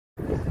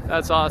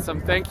That's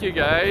awesome. Thank you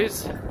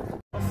guys.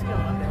 I'll see you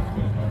on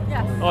Monday.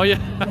 Yes. Oh yeah.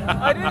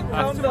 I didn't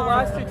come to the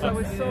last week, so I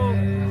was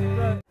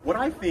so... What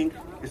I think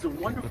is a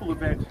wonderful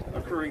event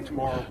occurring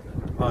tomorrow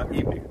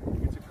evening.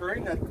 It's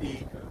occurring at the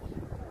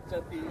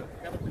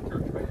Hamilton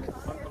Church, right?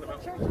 On the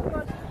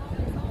mountain.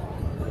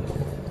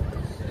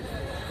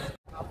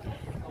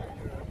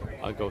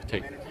 I'll go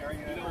take.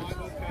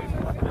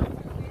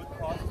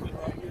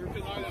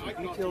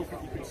 Details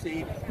that you can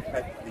see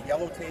at the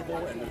yellow table,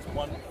 and there's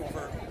one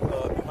over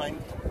behind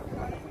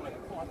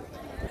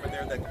over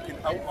there that can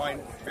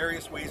outline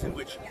various ways in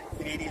which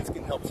Canadians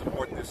can help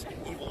support this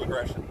evil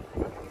aggression.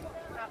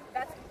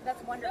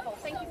 That's wonderful.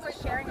 Thank you for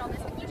sharing all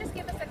this. Can you just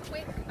give us a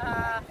quick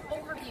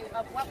overview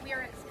of what we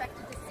are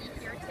expected to see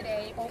here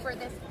today over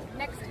this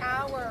next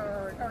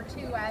hour or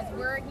two, as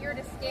we're here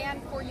to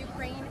stand for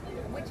Ukraine,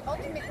 which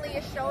ultimately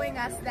is showing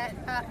us that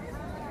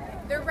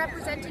they're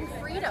representing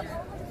freedom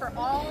for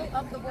all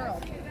of the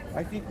world.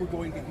 I think we're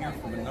going to hear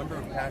from a number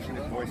of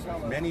passionate voices,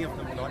 many of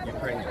them not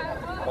Ukrainian,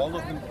 all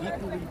of them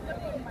equally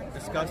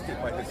disgusted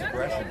by this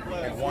aggression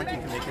and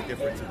wanting to make a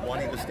difference and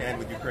wanting to stand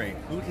with Ukraine.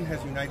 Putin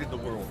has united the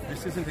world.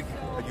 This isn't a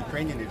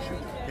Ukrainian issue,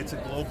 it's a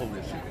global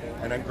issue.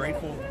 And I'm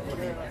grateful for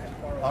the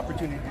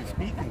opportunity to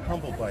speak and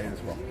humbled by it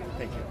as well.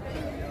 Thank you.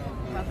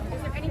 Well,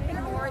 is there anything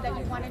more that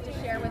you wanted to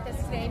share with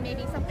us today?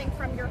 Maybe something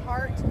from your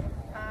heart?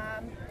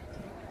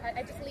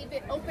 I just leave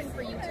it open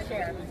for you to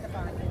share,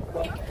 Stefan.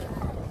 Well,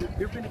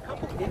 there have been a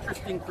couple of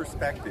interesting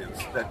perspectives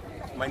that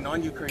my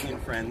non-Ukrainian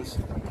friends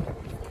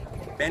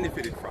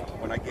benefited from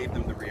when I gave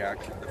them the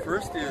reaction. The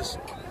first is,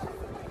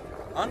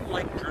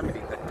 unlike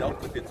Germany that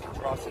dealt with its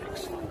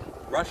atrocities,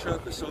 Russia,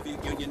 the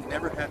Soviet Union,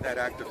 never had that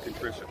act of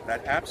contrition.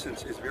 That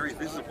absence is very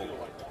visible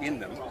in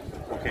them,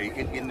 okay,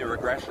 in their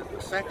aggression.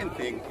 The second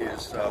thing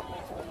is,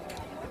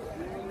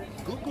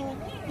 Google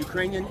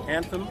Ukrainian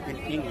anthem in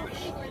English.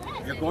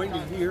 You're going to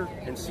hear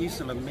and see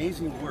some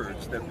amazing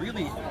words that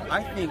really,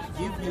 I think,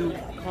 give you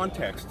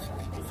context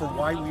for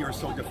why we are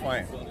so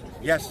defiant.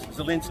 Yes,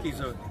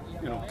 Zelensky's a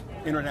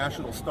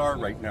international star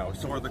right now,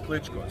 so are the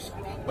Klitschkos.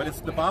 But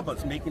it's the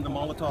Babas making the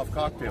Molotov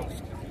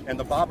cocktails, and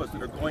the Babas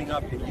that are going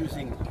up and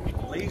using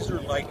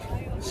laser-like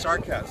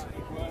sarcasm,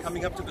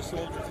 coming up to the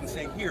soldiers and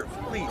saying, here,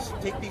 please,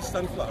 take these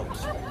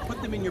sunflowers,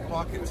 put them in your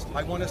pockets.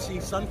 I want to see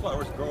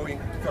sunflowers growing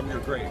from your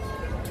grave.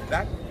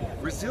 That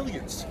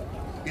resilience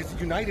is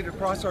united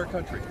across our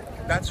country.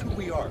 That's who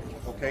we are,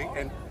 okay?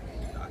 And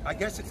I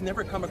guess it's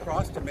never come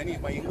across to many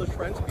of my English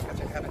friends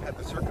because I haven't had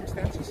the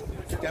circumstances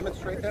to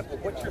demonstrate that,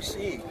 but what you're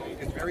seeing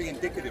is very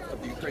indicative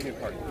of the Ukrainian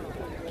Party.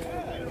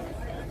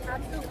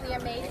 Absolutely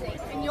amazing.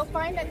 And you'll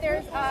find that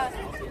there's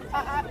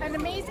an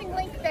amazing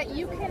link that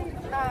you can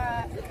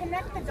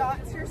connect the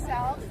dots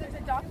yourselves. There's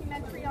a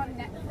documentary on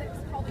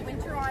Netflix called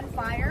Winter on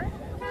Fire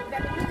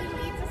that really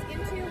leads us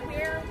into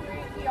where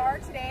we are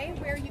today,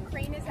 where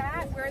Ukraine is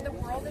at, where the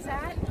world is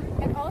at.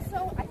 And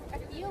also, I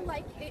feel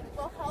like it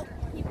will help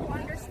people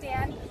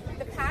understand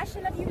the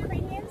passion of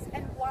Ukrainians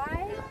and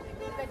why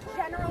the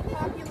general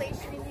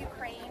population in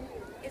Ukraine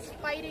is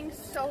fighting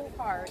so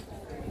hard.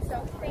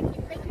 So thank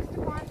you,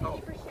 Stefan. Thank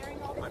you for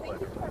sharing all this.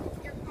 Thank you for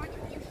your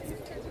contributions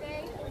to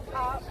today.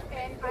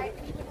 And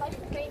we would like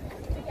to thank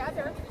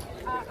together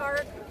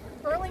our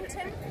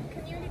Burlington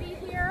community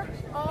here,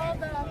 all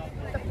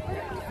the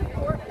political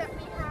support that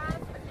we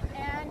have.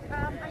 And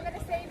I'm going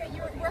to say that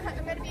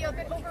I'm going to be a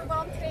bit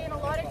overwhelmed today and a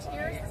lot of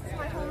tears. This is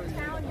my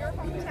hometown, your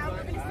hometown.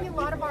 We're going to see a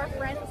lot of our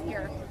friends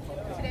here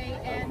today.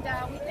 And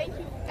we thank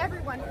you,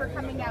 everyone, for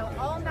coming out.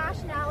 All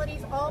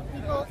nationalities, all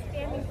people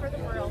standing for the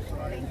world.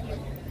 Thank you.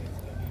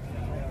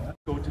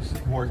 Go to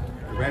support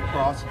the Red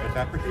Cross at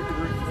that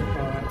particular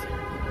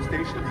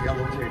station, the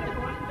yellow table.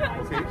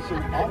 Okay, so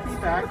I'll be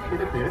back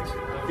in a bit.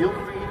 Feel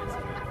free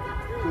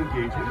to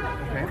engage me,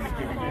 okay?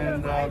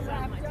 And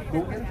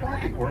go get a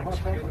coffee or a hot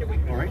chocolate.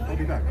 All right, I'll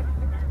be back.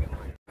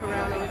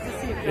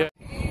 Yeah.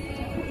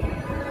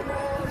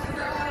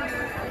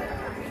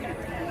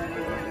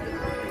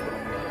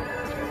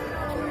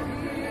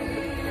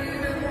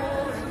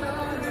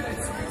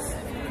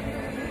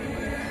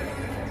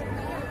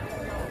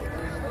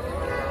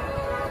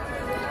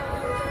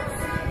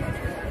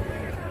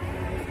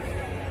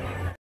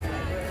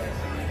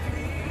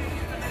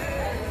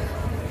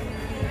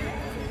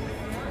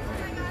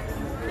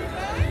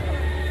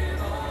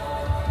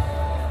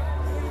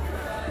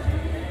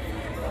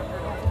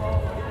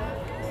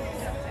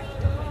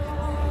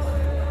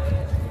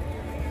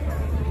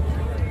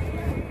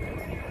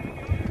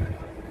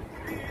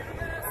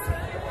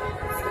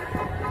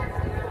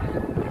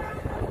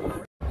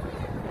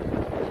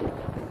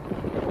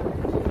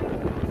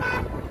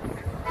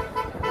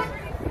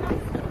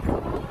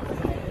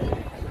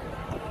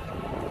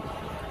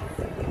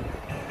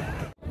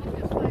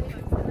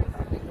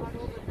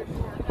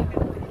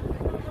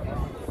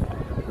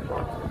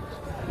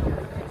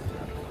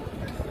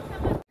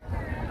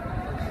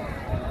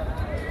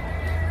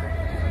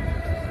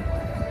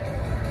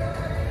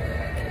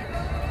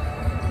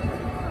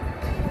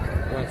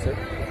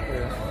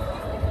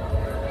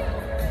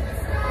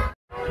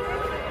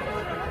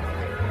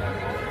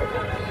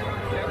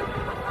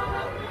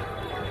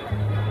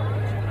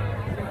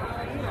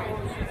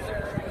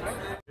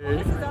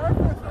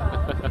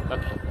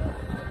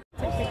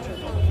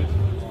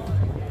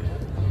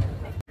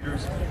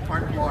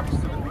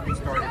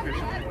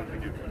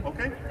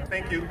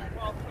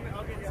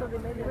 so they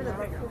made it so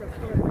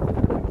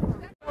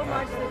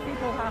much that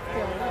people have to,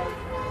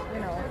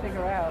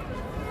 figure out.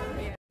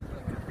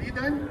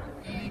 Bidan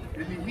I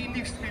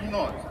religijnych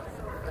wspólnot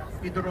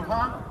I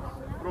doroha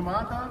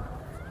gromada,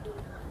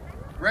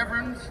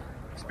 reverends,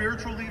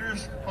 spiritual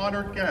leaders,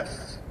 honored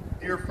guests,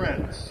 dear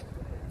friends.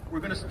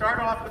 We're going to start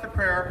off with a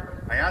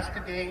prayer. I ask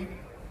again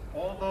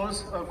all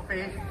those of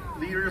faith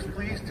leaders,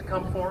 please to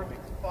come forward.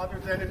 Father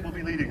Zenit will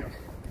be leading us.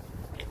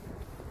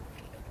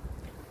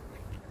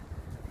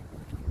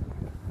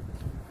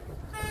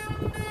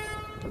 There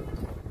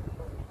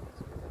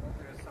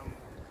are some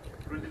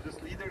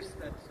religious leaders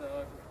that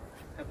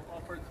have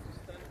offered to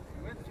stand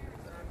with me.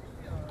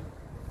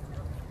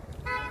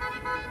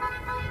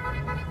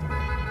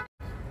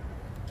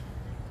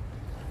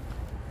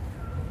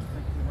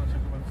 Thank you so much,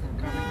 everyone, for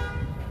coming.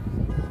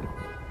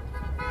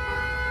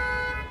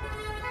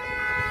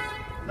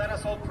 Let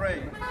us all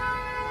pray.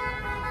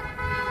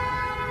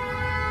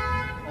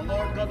 O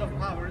Lord God of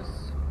powers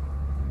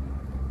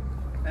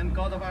and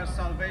God of our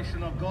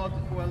salvation, O God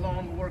who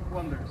alone work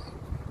wonders,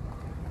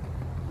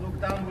 look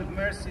down with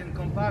mercy and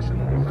compassion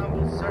on your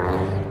humble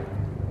servants,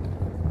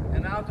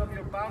 and out of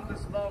your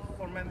boundless love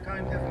for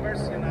mankind have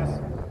mercy on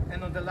us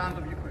and on the land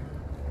of Ukraine.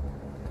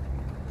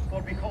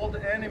 For behold,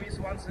 the enemies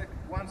once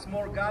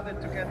more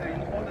gathered together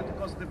in order to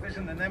cause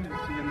division and enmity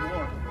and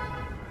war.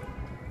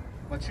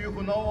 But you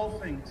who know all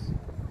things,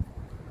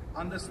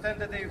 understand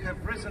that they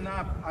have risen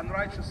up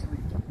unrighteously,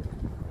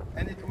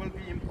 and it will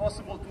be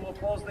impossible to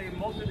oppose their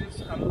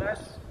multitudes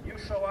unless you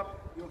show up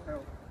your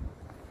help.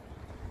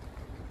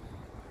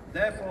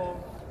 Therefore,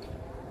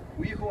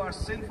 we who are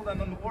sinful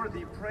and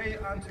unworthy pray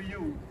unto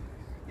you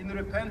in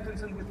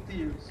repentance and with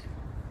tears.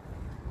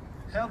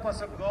 Help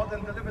us, O God,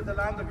 and deliver the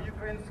land of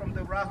Ukraine from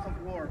the wrath of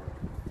war.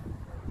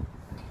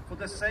 For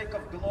the sake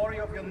of glory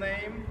of your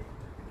name,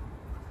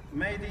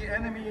 may the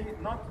enemy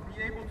not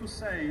be able to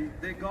say,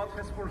 their God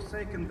has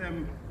forsaken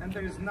them, and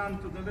there is none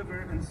to deliver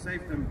and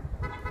save them.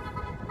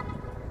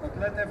 But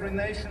let every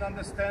nation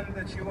understand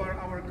that you are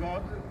our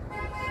God,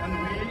 and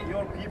we,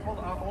 your people,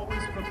 are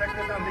always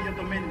protected under your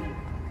dominion.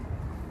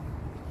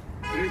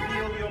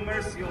 Reveal your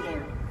mercy, O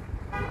Lord,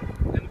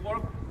 and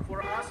work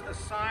for us a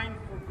sign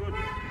for good,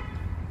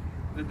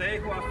 that they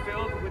who are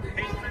filled with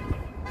hatred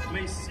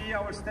may see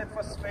our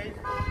steadfast faith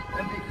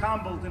and be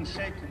humbled and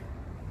shaken.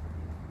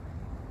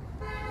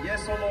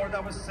 Yes, O Lord,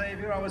 our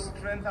Savior, our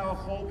strength, our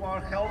hope,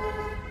 our help,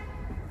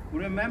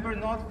 remember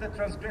not the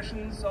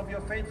transgressions of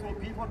your faithful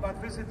people,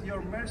 but visit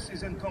your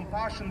mercies and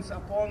compassions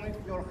upon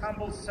your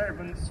humble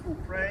servants who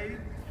pray,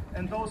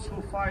 and those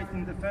who fight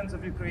in defense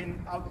of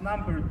Ukraine,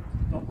 outnumbered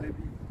though they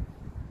be.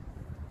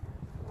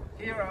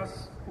 Hear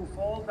us who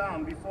fall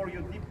down before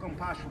your deep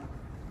compassion.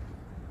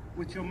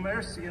 With your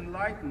mercy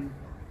enlighten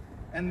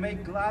and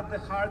make glad the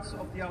hearts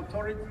of the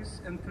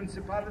authorities and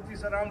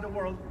principalities around the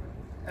world,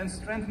 and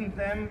strengthen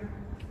them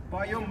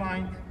by your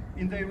might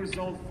in their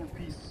resolve for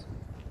peace.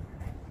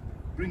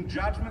 Bring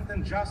judgment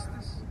and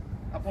justice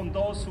upon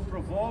those who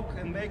provoke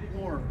and make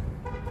war,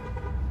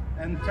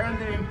 and turn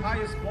their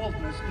impious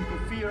boldness into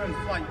fear and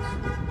flight.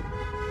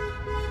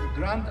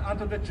 Grant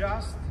unto the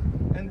just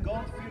and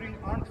God-fearing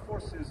armed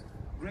forces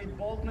great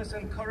boldness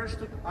and courage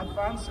to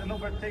advance and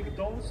overtake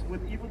those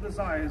with evil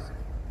desires,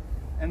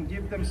 and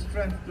give them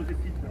strength to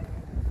defeat them.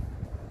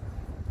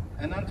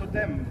 And unto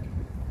them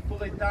who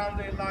lay down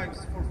their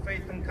lives for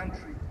faith and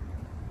country,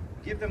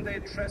 forgive them their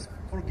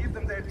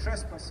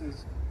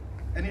trespasses,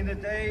 and in the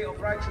day of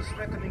righteous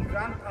reckoning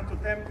grant unto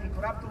them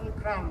incorruptible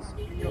crowns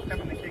in your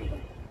heavenly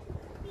kingdom.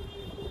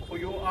 For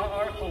you are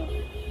our hope,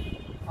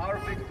 our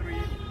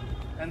victory,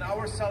 and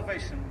our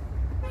salvation,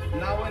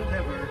 now and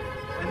ever,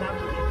 and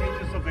unto the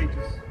ages of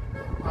ages.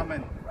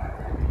 Amen.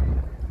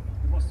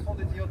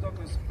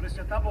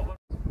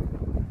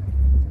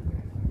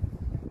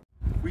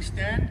 We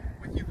stand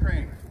with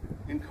Ukraine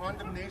in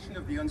condemnation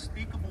of the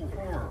unspeakable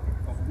horror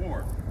of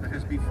war that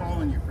has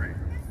befallen Ukraine.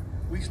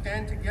 We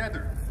stand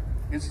together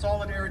in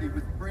solidarity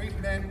with brave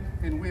men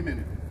and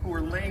women who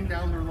are laying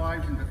down their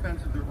lives in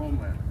defense of their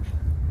homeland.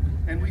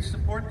 And we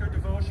support their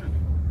devotion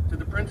to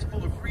the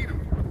principle of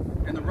freedom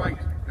and the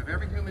right of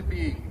every human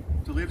being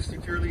to live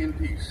securely in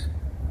peace.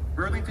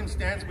 Burlington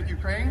stands with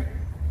Ukraine.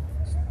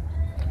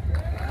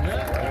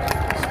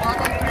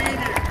 Slava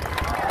Ukraini!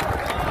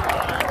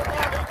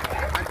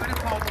 I'm going to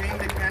call Jane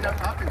McKenna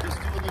up and just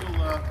do a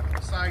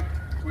little side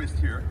twist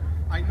here.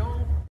 I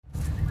know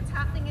what's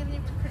happening in the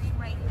Ukraine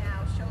right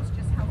now shows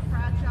just how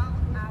fragile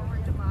our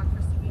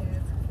democracy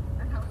is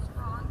and how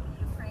strong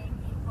the Ukraine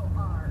people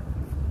are.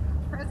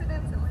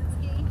 President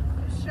Zelensky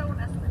has shown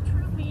us the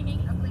true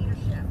meaning of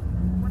leadership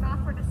when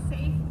offered a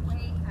safe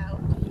way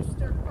out. He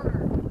stood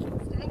firm,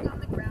 staying on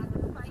the ground to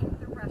fight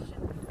the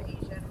Russian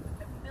invasion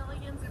of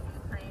millions of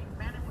Ukraine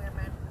men and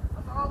women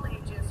of all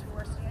ages who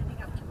are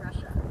standing up to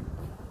Russia.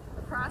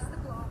 Across the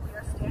globe, we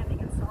are standing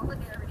in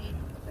solidarity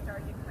with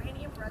our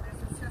Ukrainian brothers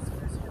and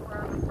sisters who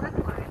are on the front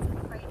lines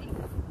of fighting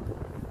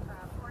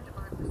for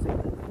democracy.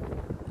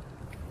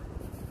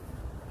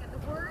 In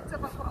the words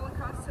of a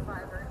Holocaust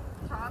survivor,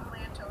 Tom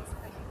Lantos,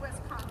 a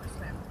U.S.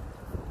 congressman,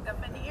 the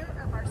veneer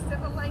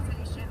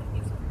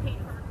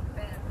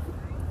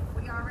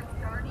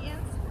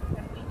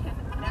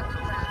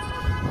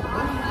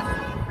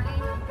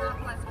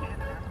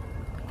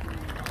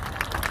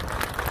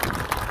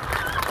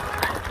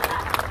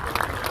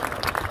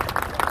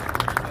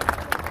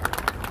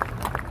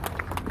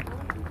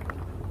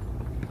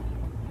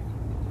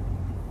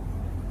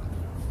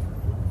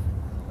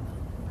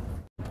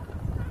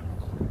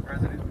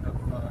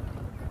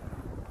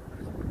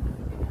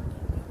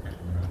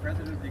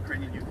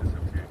Ukrainian Youth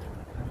Association.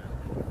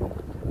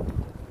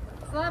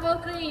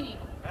 Slava Ukraini!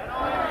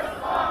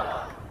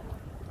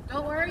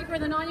 Don't worry, for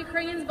the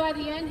non-Ukrainians, by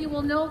the end you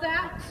will know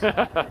that.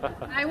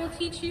 I will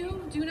teach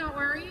you, do not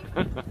worry.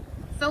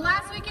 So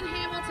last week in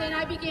Hamilton,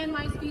 I began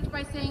my speech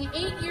by saying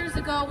 8 years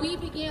ago, we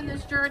began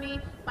this journey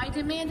by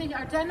demanding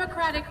our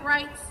democratic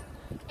rights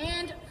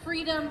and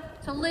freedom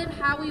to live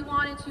how we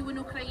wanted to in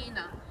Ukraine.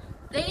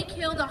 They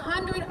killed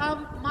 100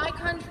 of my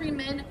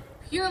countrymen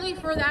purely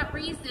for that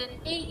reason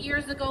 8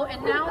 years ago,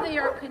 and now they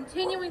are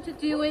continuing to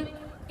do it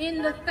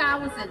in the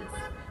thousands.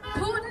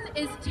 Putin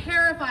is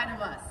terrified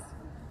of us.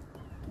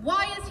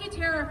 Why is he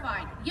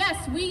terrified? Yes,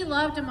 we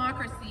love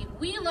democracy.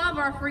 We love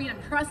our freedom.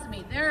 Trust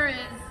me, there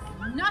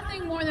is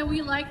nothing more that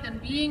we like than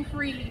being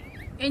free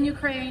in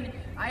Ukraine.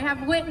 I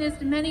have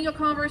witnessed many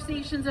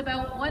conversations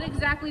about what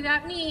exactly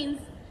that means,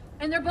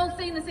 and they're both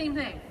saying the same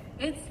thing.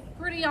 It's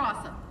pretty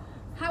awesome.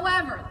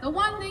 However, the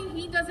one thing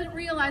he doesn't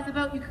realize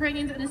about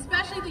Ukrainians, and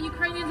especially the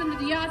Ukrainians in the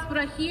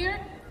diaspora here,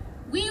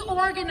 we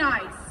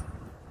organize.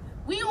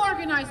 We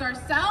organize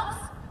ourselves,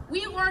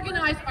 we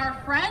organize our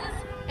friends,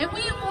 and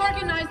we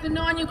organize the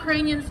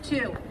non-Ukrainians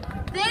too.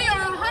 They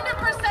are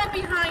 100%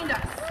 behind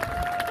us.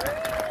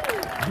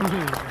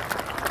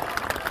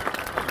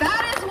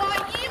 That is why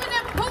even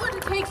if Putin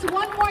takes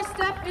one more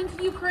step into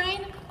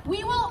Ukraine,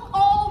 we will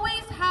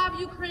always have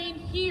Ukraine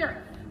here.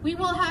 We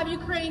will have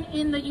Ukraine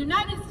in the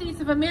United States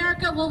of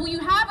America. Will we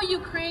have a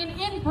Ukraine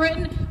in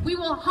Britain? We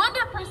will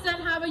 100%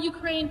 have a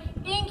Ukraine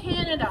in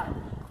Canada.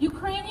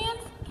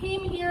 Ukrainians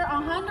came here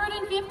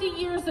 150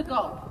 years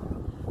ago.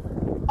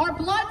 Our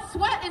blood,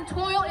 sweat, and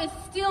toil is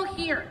still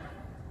here.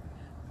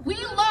 We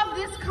love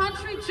this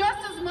country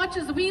just as much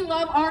as we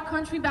love our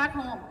country back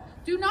home.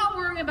 Do not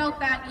worry about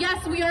that.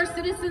 Yes, we are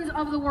citizens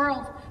of the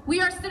world.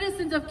 We are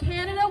citizens of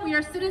Canada. We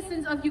are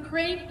citizens of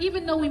Ukraine,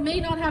 even though we may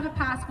not have a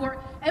passport.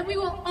 And we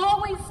will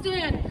always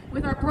stand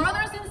with our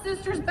brothers and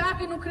sisters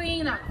back in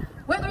Ukraine.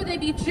 Whether they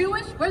be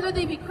Jewish, whether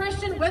they be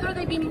Christian, whether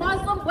they be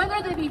Muslim,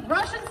 whether they be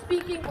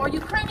Russian-speaking or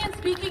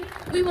Ukrainian-speaking,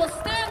 we will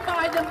stand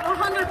by them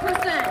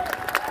 100%.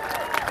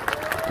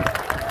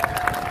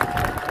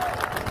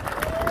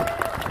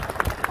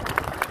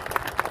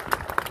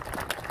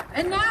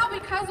 And now,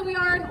 because we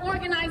are an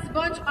organized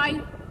bunch,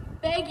 I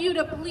beg you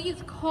to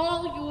please call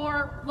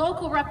your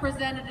local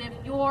representative,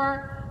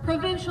 your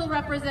provincial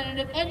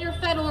representative, and your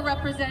federal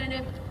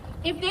representative.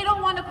 If they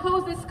don't want to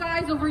close the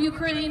skies over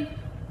Ukraine,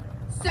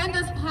 send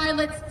us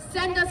pilots,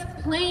 send us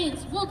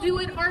planes. We'll do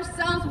it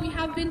ourselves. We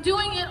have been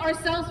doing it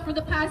ourselves for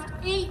the past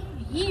 8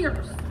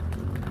 years.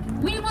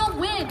 We will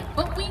win,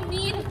 but we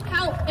need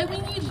help, and we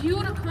need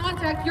you to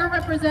contact your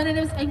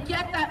representatives and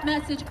get that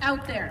message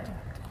out there.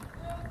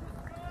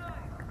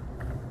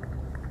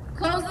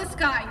 Close the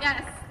sky,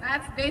 yes,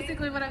 that's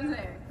basically what I'm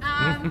saying.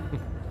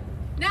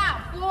 Now,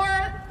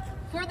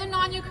 for the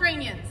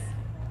non-Ukrainians,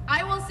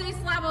 I will say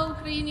Slava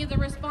Ukraini. The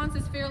response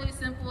is fairly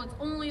simple. It's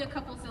only a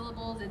couple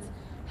syllables. It's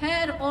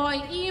Head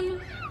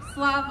Oim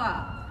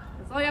Slava.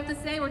 That's all you have to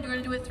say. We're going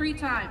to do it 3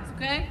 times,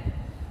 okay?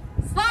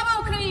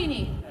 Slava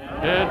Ukraini.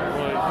 Head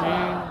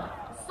Oim.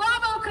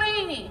 Slava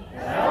Ukraini.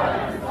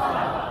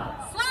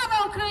 Slava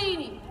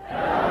Ukraini.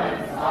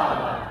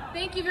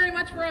 Thank you very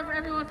much for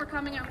everyone for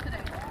coming out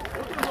today.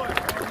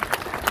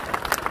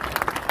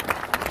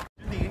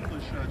 In the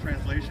English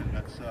translation,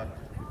 that's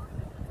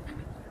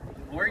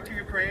glory to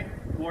Ukraine,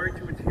 glory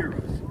to its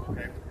heroes.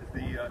 Okay,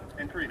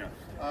 and Karina.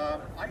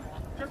 I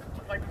just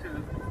would like to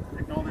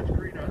acknowledge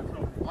Karina.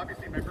 So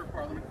obviously, member of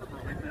Parliament for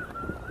Burlington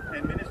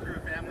and Minister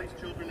of Families,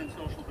 Children, and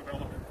Social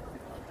Development.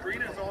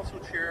 Karina is also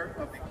chair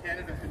of the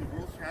Canada and the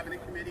World Cabinet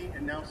Committee,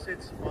 and now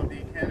sits on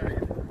the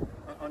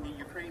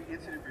Ukraine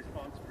Incident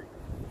Response Group.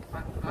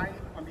 I,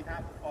 on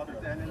behalf of Father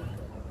Zenon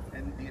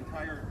and the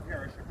entire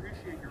parish,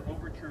 appreciate your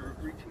overture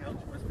of reaching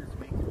out to us this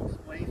week to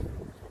explain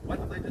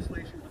what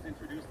legislation was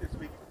introduced this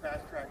week to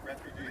fast-track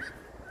refugees.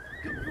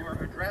 Your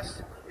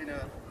address in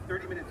a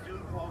 30-minute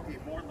Zoom call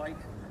gave more light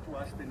to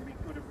us than we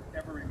could have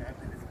ever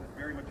imagined. It was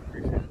very much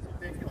appreciated. So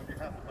thank you on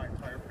behalf of my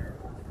entire parish.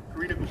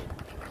 Karina.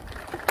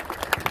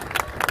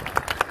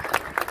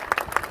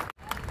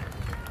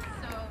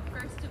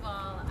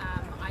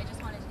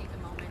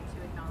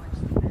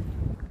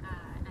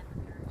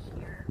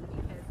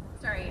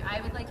 I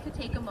would like to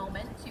take a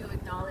moment to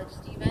acknowledge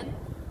Stephen,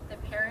 the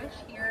parish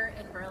here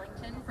in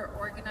Burlington, for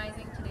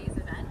organizing today's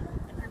event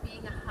and for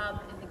being a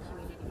hub in the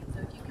community. So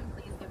if you can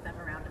please give them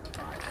a round of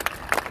applause.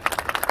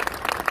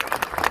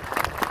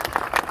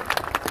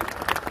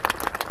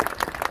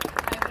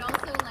 I would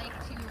also like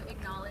to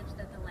acknowledge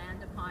that the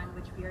land upon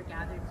which we are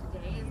gathered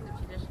today is the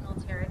traditional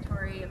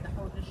territory of the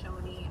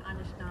Haudenosaunee,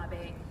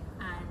 Anishinaabe,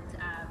 and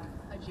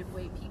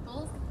Ojibwe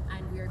peoples,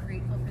 and we are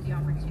grateful for the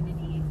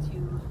opportunity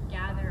to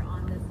gather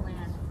on this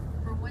land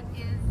for what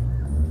is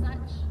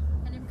such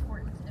an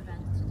important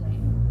event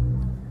today.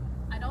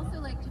 I'd also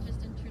like to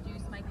just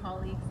introduce my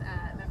colleagues,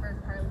 Member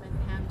of Parliament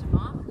Pam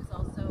Demoff, who's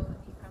also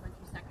the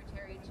Parliamentary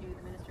Secretary to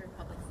the Minister of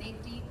Public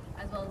Safety,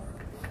 as well as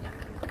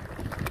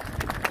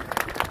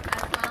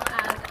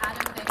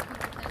Adam Van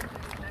Cooperton,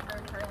 who's Member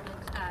of Parliament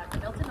for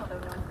Milton,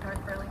 although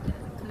North Burlington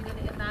is included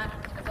in that,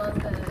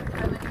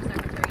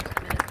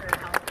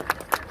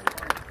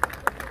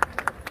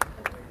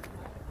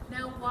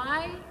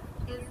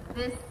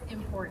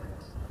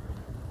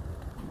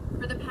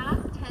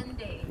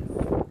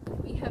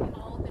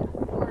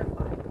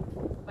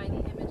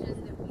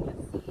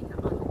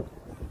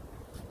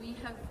 we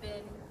have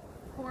been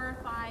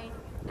horrified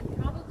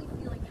and probably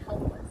feeling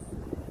helpless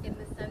in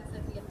the sense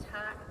of the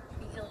attack,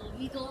 the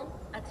illegal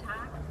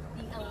attack,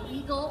 the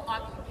illegal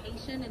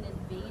occupation and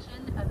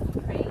invasion of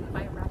Ukraine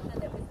by Russia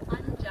that was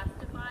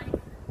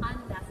unjustified,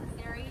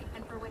 unnecessary,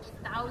 and for which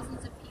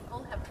thousands of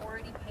people have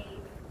already paid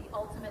the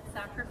ultimate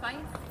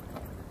sacrifice.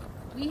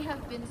 We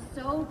have been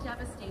so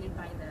devastated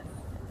by this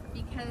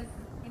because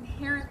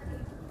inherently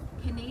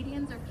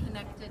Canadians are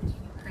connected to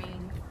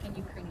Ukraine and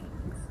Ukrainians.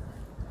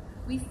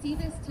 We see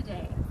this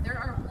today. There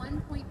are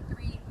 1.3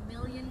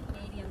 million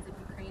Canadians of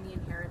Ukrainian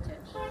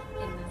heritage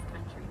in this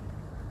country.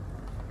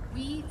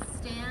 We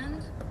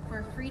stand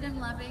for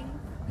freedom-loving,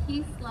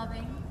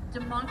 peace-loving,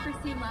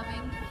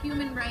 democracy-loving,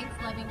 human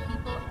rights-loving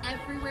people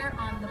everywhere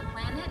on the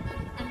planet,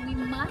 and we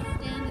must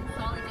stand in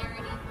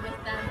solidarity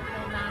with them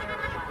no matter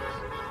what.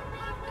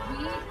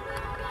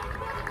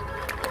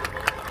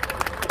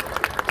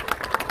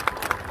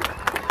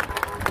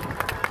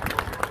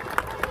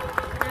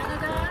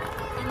 Canada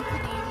and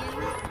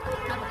Canadians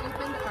have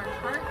opened our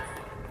hearts,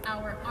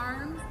 our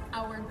arms,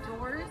 our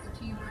doors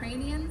to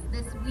Ukrainians.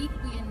 This week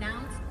we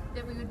announced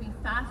that we would be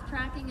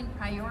fast-tracking and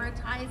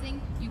prioritizing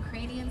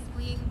Ukrainians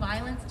fleeing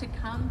violence to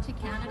come to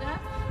Canada.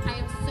 I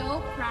am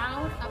so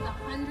proud of the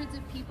hundreds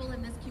of people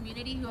in this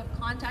community who have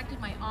contacted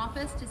my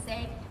office to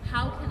say,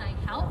 how can I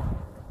help?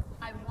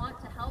 I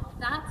want to help.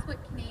 That's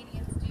what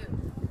Canadians do,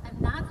 and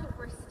that's what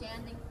we're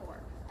standing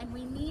for, and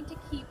we need to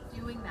keep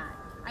doing that.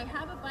 I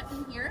have a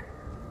button here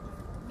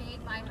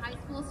made by high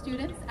school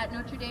students at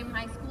Notre Dame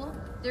High School.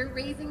 They're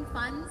raising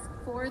funds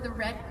for the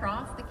Red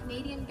Cross. The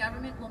Canadian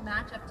government will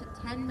match up to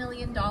 $10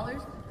 million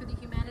for the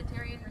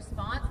humanitarian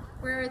response.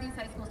 Where are these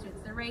high school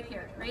students? They're right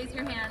here. Raise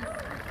your hands.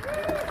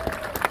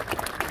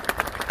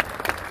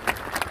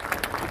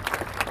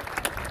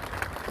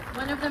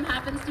 One of them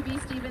happens to be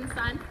Stephen's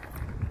son.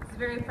 He's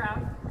very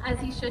proud, as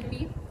he should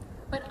be.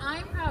 But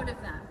I'm proud of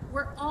them.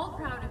 We're all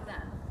proud of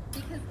them,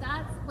 because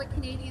that's what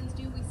Canadians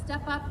do. We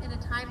step up in a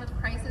time of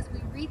crisis.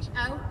 We reach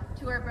out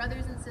to our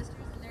brothers and sisters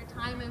in their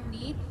time of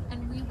need,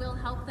 and we will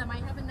help them. I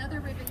have another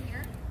ribbon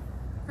here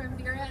from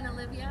Vera and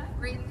Olivia,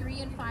 grade 3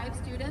 and 5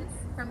 students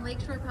from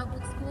Lakeshore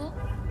Public School,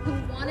 who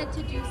wanted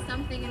to do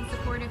something in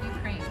support of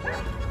Ukraine.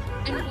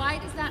 And why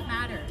does that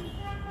matter?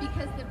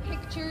 Because the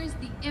pictures,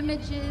 the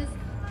images,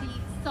 the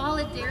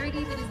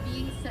solidarity that is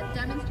being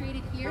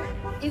demonstrated here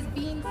is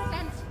being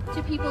sent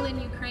to people in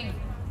Ukraine.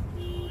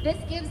 This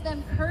gives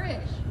them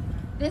courage.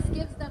 This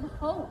gives them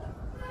hope.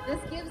 This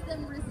gives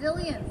them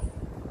resilience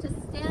to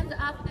stand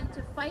up and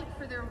to fight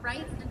for their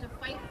rights and to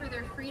fight for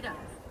their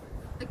freedoms.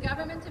 The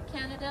government of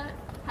Canada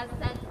has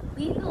sent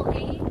legal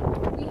aid.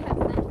 We have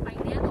sent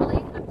financial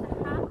aid up to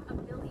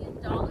 $500 million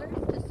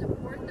to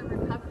support the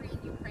recovery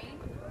in Ukraine.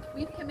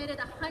 We've committed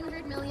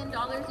 $100 million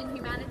in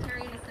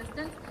humanitarian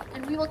assistance,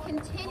 and we will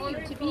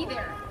continue to be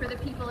there for the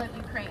people of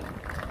Ukraine.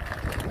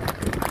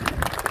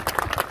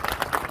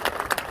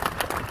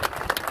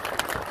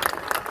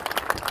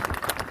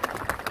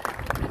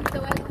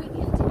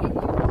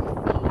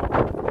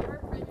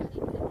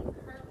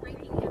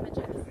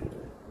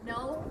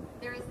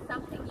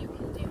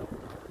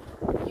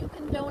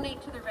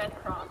 Donate to the Red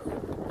Cross.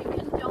 You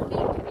can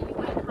donate to the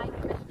UN High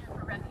Commissioner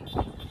for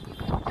Refugees. You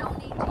can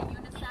donate to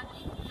UNICEF.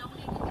 You can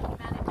donate to the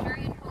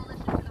Humanitarian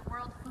Coalition to the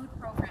World Food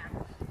Program.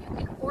 You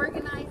can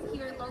organize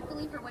here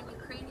locally for when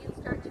Ukrainians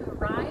start to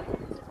arrive,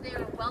 so that they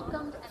are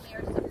welcomed and they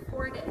are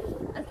supported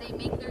as they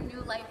make their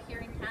new life here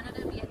in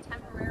Canada, be it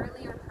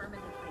temporarily or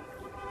permanently.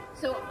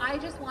 So I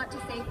just want to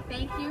say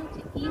thank you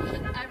to each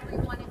and every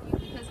one of you,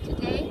 because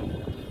today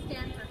you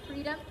stand for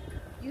freedom,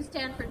 you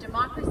stand for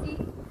democracy,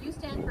 you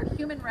stand for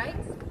human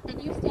rights,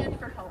 and you stand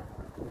for hope.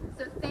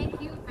 So thank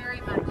you very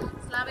much.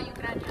 Slava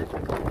Ukraini.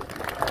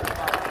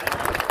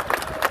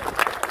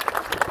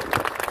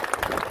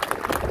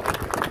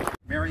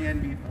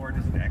 Marianne Mead Ward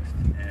is next,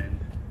 and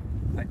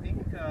I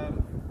think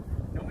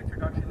no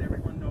introduction,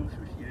 everyone knows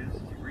who she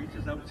is. She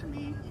reaches out to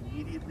me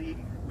immediately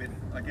with,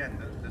 again,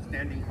 the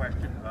standing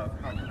question of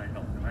how can I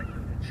help? And I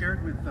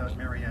shared with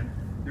Marianne,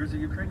 there's a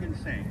Ukrainian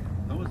saying,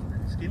 those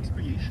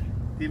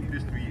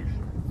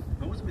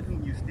those with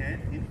whom you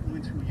stand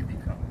influence who you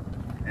become.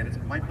 And it's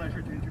my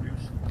pleasure to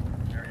introduce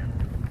Marianne.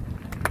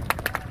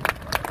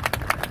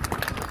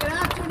 Good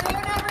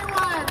afternoon,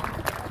 everyone.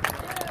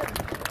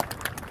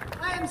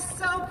 I am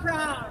so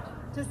proud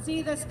to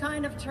see this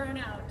kind of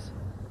turnout.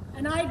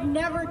 And I'd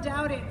never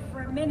doubted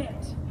for a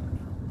minute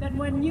that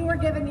when you were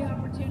given the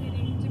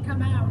opportunity to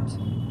come out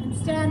and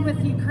stand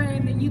with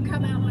Ukraine, that you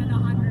come out by the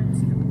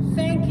hundreds.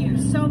 Thank you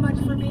so much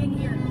for being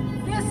here.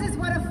 This is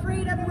what a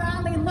freedom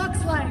rally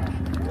looks like.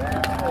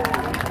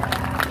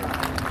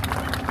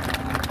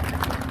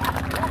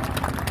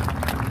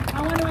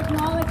 I want to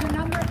acknowledge a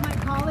number of my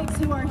colleagues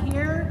who are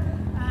here.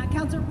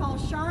 Councillor Paul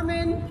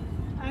Sharman,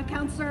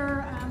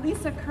 Councillor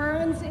Lisa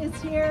Kearns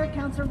is here,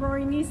 Councillor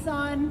Rory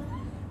Nissan,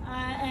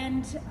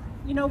 and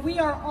you know, we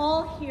are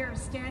all here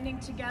standing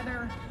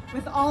together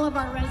with all of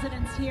our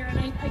residents here.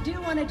 And I do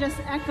want to just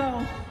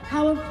echo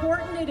how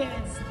important it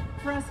is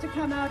for us to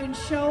come out and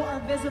show our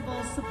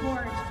visible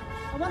support.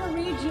 I want to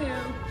read you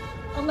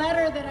a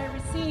letter that I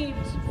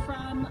received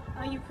from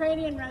a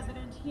Ukrainian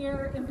resident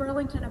here in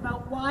Burlington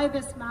about why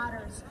this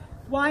matters,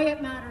 why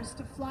it matters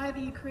to fly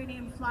the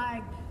Ukrainian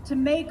flag, to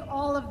make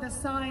all of the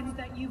signs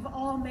that you've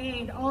all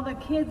made, all the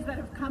kids that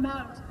have come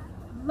out.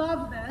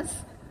 Love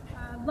this,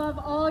 love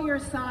all your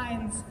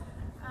signs.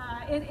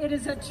 It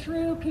is a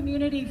true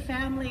community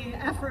family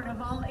effort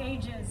of all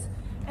ages,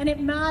 and it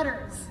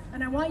matters,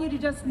 and I want you to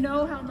just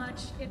know how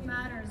much it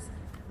matters.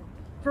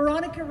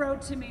 Veronica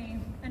wrote to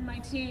me and my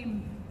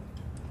team,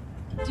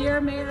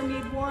 "Dear Mayor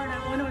Mead Ward,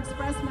 I want to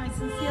express my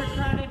sincere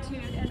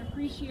gratitude and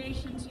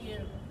appreciation to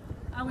you.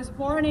 I was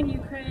born in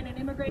Ukraine and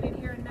immigrated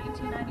here in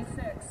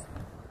 1996.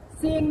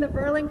 Seeing the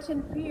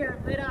Burlington Pier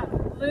lit up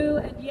blue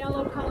and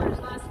yellow colors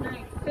last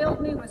night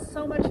filled me with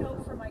so much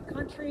hope for my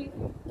country,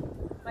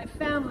 my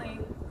family,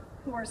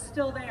 who are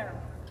still there.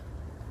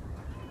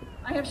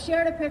 I have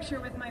shared a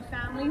picture with my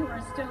family who are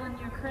still in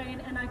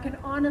Ukraine, and I can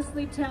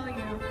honestly tell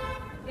you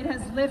it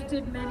has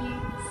lifted many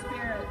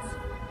spirits.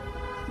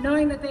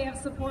 Knowing that they have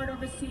support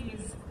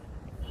overseas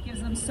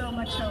gives them so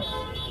much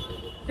hope.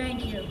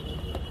 Thank you.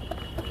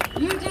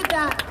 You did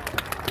that.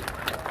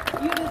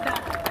 You did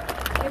that.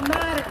 It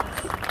matters.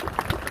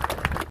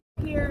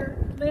 Here,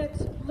 lit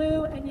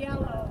blue and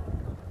yellow.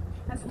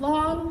 As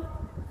long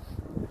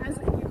as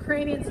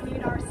Ukrainians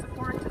need our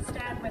support to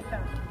stand with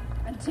them.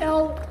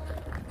 Until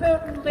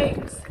Putin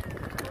leaves.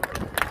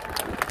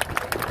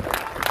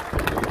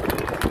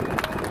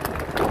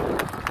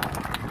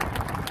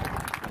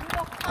 We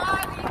will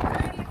fly the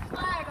Ukrainian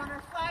flag on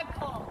our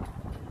flagpole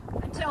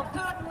until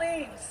Putin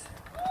leaves.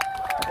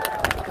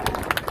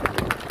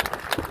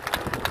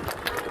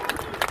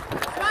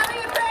 Slava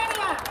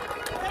Ukraine!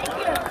 Thank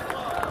you.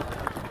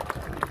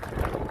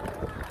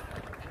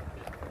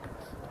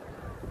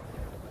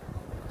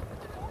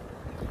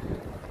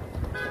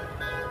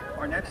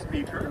 Our next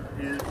speaker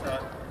is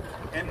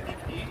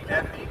MPP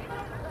Effie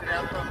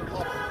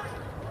Tyrsa.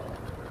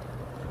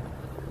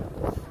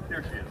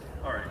 There she is.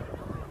 All right.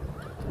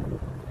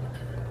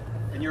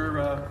 And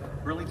you're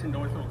Burlington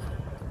North.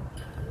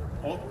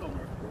 Oh,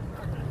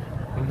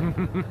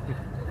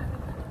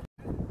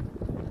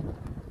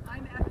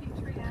 I'm Effie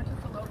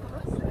Tyrsa,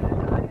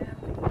 and I am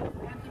the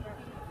MPP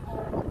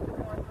for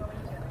North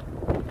Burlington.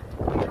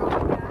 We are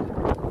all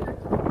gathered here to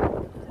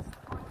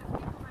support the people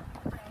of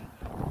Ukraine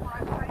who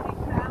are fighting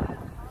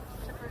valiantly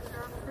to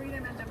preserve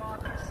freedom and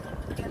democracy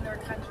in their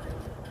country.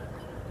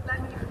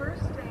 Let me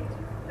first state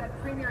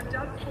that Premier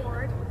Doug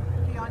Ford,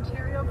 the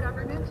Ontario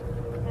government,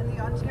 and the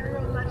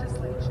Ontario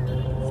legislature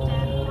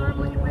stand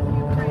firmly with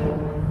Ukraine.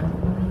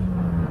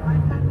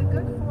 I've had the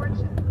good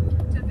fortune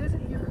to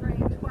visit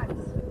Ukraine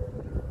twice,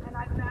 and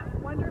I've met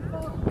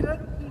wonderful, good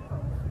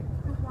people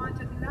who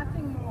wanted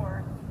nothing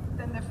more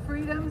than the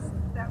freedoms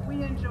that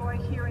we enjoy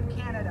here in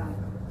Canada.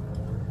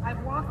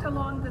 I've walked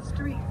along the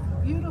streets,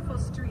 beautiful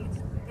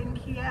streets in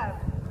Kiev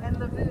and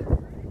Lviv,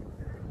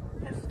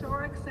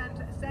 historic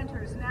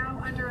centers now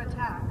under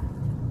attack.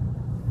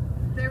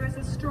 There is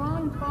a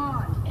strong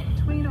bond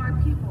between our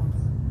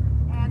peoples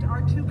and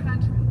our two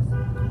countries.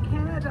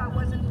 Canada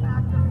was in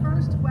fact the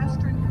first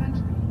Western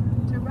country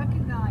to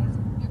recognize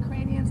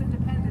Ukrainians'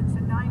 independence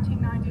in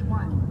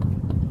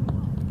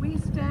 1991. We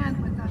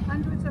stand with the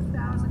hundreds of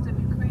thousands of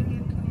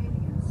Ukrainian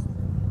Canadians,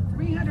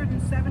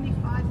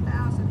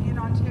 375,000 in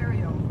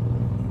Ontario,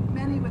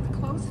 many with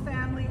close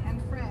family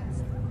and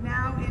friends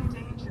now in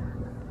danger.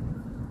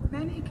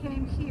 Many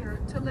came here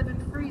to live in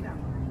freedom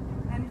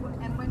and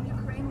when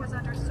Ukraine was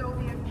under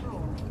Soviet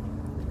rule,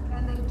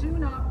 and they do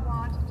not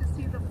want to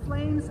see the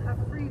flames of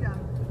freedom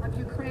of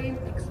Ukraine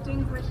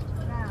extinguished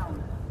now.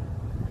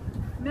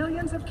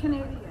 Millions of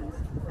Canadians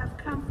have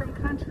come from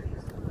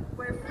countries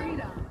where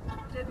freedom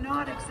did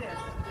not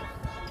exist.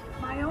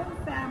 My own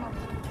family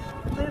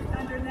lived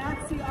under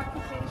Nazi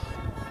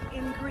occupation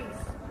in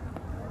Greece,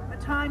 a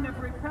time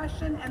of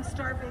repression and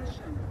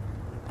starvation.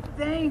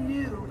 They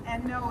knew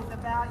and know the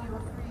value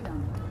of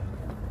freedom.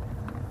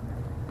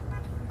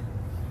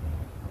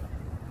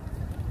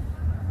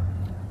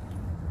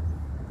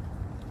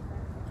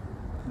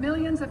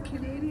 Millions of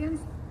Canadians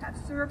have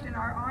served in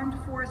our armed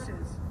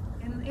forces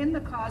in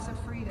the cause of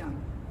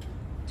freedom.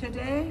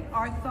 Today,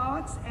 our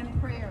thoughts and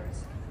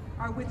prayers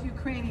are with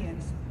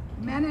Ukrainians,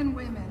 men and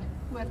women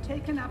who have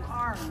taken up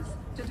arms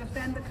to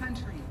defend the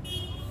country.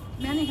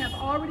 Many have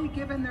already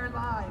given their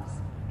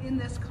lives in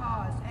this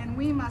cause, and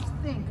we must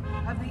think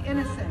of the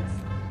innocents,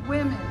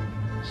 women,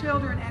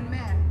 children, and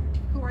men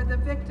who are the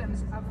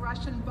victims of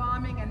Russian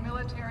bombing and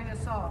military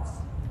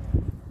assaults.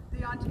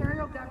 The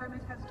Ontario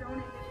government has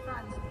donated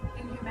funds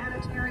in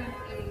humanitarian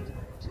aid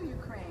to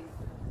Ukraine.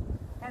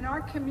 And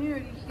our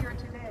community here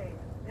today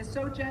is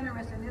so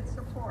generous in its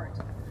support.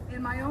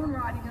 In my own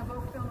riding of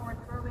Oakville,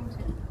 North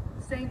Burlington,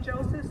 St.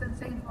 Joseph's and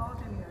St.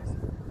 Valdimir's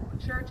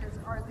churches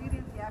are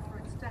leading the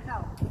efforts to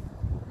help,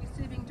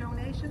 receiving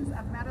donations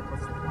of medical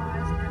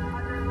supplies and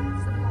other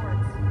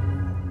supports.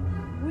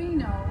 We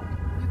know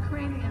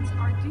Ukrainians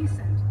are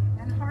decent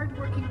and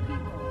hardworking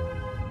people,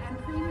 and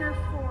Premier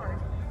Ford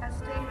has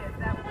stated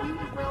that we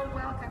will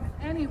welcome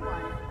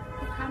anyone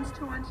who comes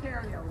to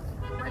Ontario,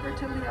 whether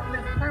to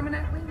live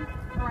permanently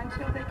or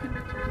until they can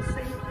return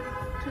safely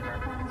to their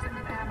homes and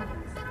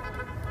families.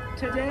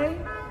 Today,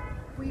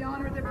 we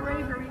honor the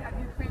bravery of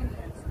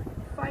Ukrainians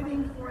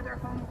fighting for their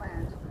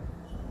homeland.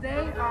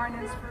 They are an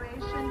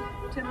inspiration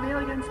to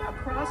millions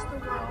across the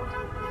world,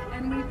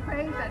 and we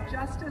pray that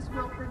justice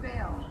will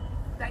prevail,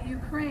 that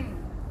Ukraine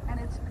and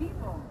its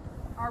people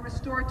are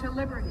restored to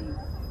liberty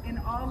in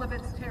all of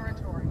its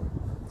territory.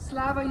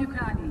 Slava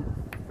Ukraini!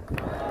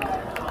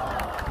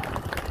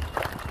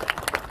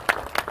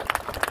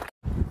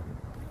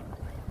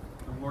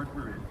 The Lord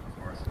Marie, of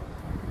course,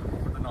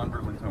 for the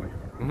non-Burlingtonian.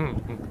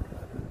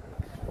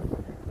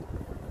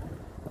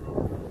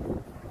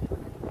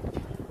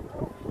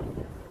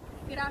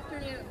 Good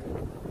afternoon.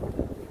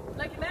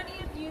 Like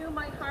many of you,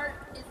 my heart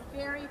is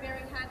very,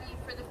 very heavy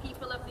for the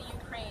people of the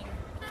Ukraine,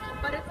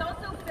 but it's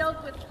also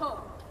filled with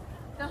hope.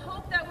 The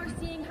hope that we're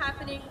seeing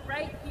happening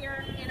right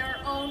here in our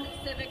own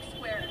civic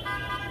square.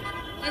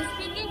 And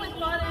speaking with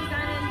Father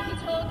Zenon, he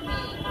told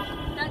me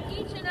that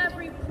each and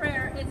every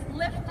prayer is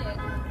lifted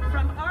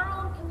from our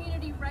own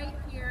community right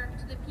here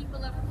to the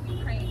people of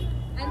Ukraine.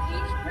 And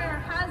each prayer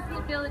has the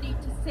ability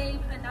to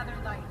save another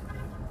life.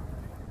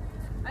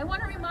 I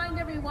want to remind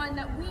everyone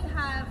that we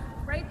have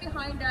right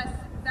behind us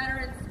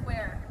Veterans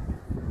Square,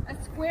 a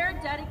square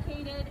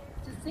dedicated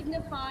to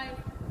signify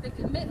the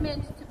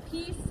commitment to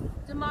peace,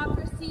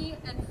 democracy,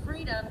 and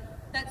freedom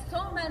that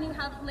so many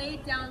have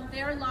laid down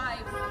their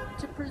lives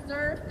to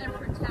preserve and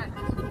protect.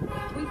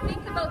 We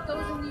think about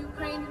those in the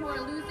Ukraine who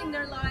are losing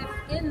their lives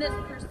in this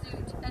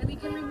pursuit, and we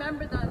can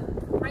remember them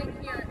right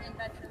here in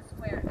Veterans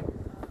Square.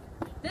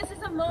 This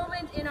is a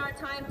moment in our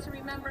time to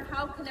remember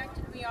how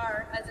connected we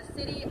are as a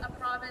city, a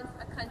province,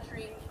 a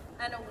country,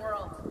 and a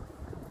world.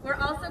 We're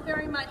also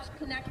very much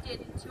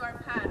connected to our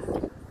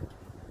past.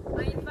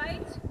 I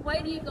invite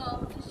White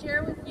Eagle to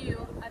share with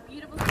you a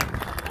beautiful... Good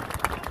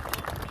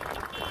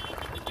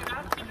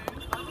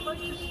afternoon. I would like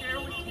to share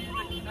with you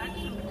the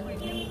connection between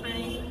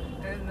Ukraine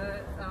and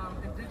the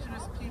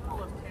Indigenous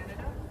people of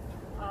Canada.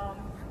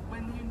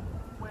 When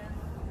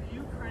the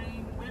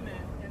Ukraine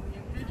women and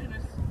the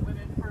Indigenous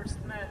women first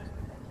met,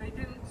 they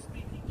didn't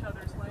speak each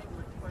other's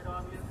language, quite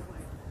obviously.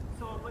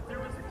 But there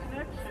was a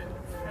connection,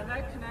 and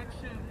that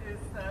connection is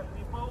that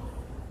we both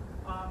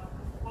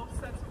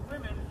sets of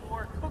women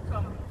wore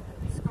kukum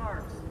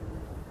scarves.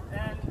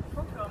 And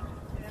kukum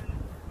in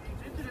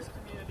the Indigenous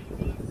community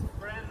means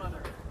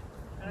grandmother.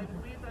 And I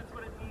believe that's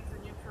what it means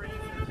in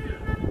Ukrainian too.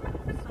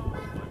 So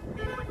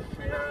we would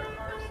share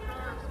our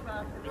scarves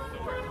back and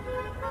forth.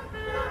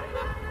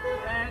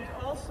 Right? And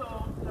also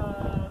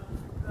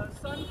the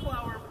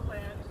sunflower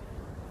plant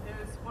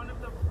is one of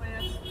the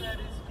plants that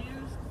is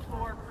used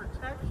for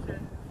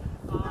protection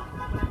when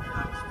it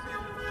comes to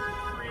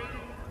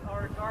creating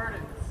our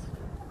gardens.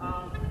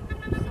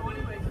 So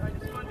anyways, I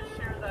just wanted to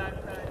share that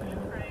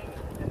Ukraine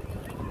and the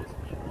Indigenous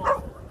people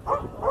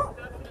most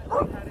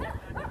definitely had a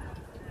connection,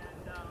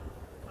 and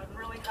I'm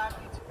really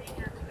happy to be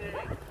here today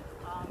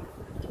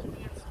to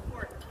be in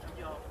support of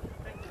y'all.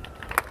 Thank you.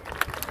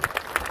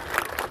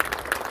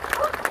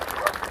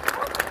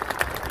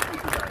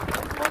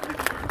 Lovely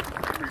to hear.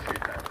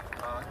 Appreciate that.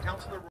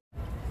 Councillor.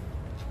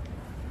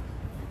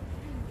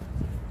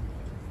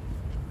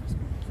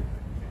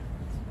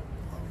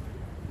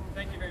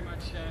 Thank you very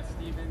much,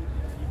 Stephen.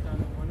 You've done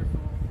a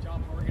wonderful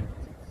job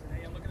organizing this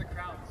today. And look at the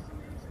crowd. It's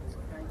amazing. So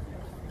thank you.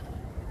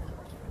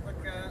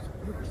 Look,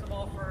 first of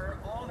all, for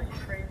all the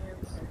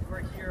Ukrainians who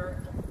are here,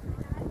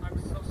 I'm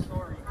so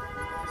sorry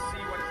to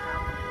see what is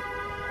happening.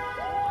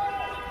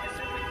 I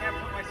certainly can't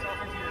put myself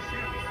into your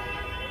shoes.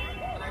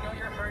 But I know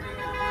you're hurting,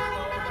 and please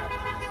know that the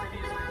city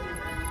is hurting,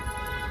 and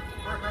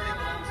we're hurting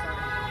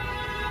alongside you.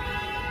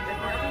 And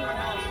for everyone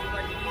else,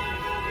 like me,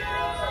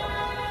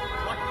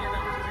 lucky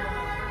enough to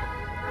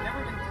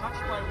never been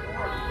touched by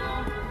war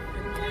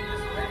in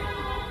this way.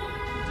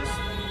 Just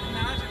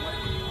imagine what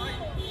it would be like.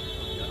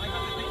 I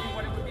got to thinking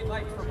what it would be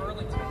like for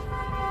Burlington.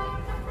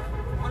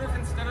 What if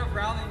instead of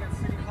rallying at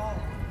City Hall,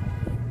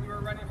 we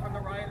were running from the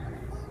riot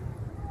police?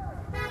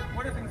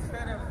 What if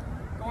instead of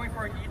going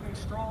for an evening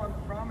stroll on the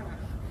promenade,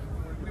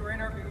 we were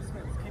in our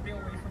basements, keeping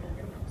away from the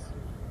windows?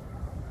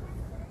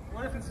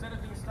 What if instead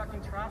of being stuck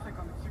in traffic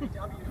on the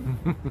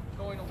QEW,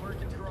 going to work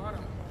in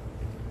Toronto,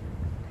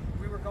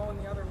 we were going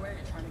the other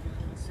way, trying to get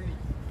to the city?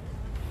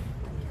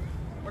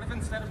 What if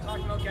instead of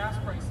talking about gas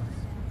prices,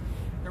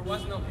 there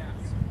was no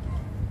gas?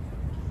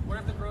 What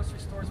if the grocery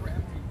stores were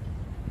empty?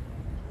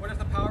 What if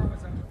the power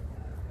was out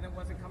and it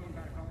wasn't coming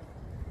back on?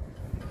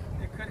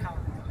 It could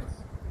happen to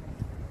us.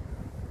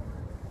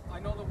 I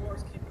know the war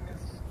is keeping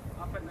us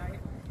up at night.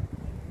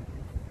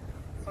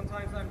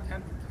 Sometimes I'm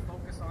tempted to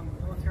focus on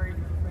military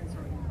movements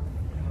or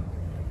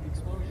the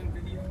explosion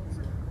videos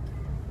or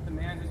the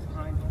man who's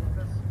behind all of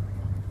this.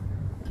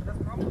 But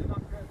that's probably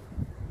not good.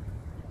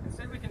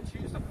 Instead, we can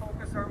choose to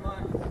focus our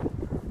minds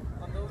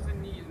on those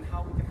in need and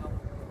how we can help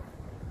them.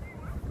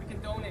 We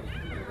can donate,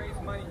 we can raise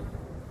money,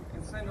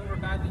 and send over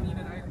badly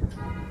needed items.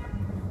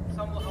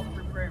 Some will help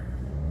through prayer.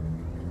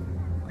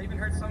 I even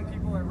heard some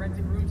people are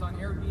renting rooms on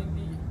Airbnb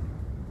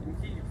in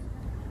Kyiv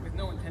with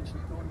no intention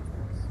of going, of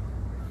course.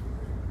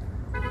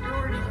 You're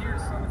already here,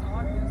 so it's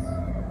obvious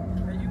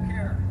that you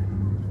care.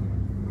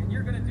 And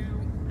you're going to do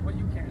what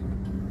you can.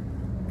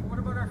 But what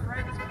about our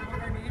friends? What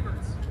about our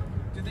neighbors?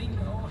 Do they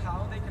know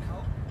how they can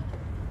help?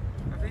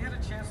 Have they had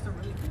a chance to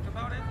really think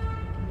about it?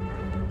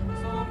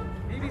 So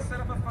maybe set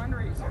up a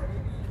fundraiser.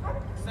 Maybe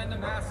send a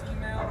mass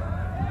email.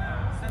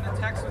 Send a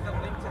text with a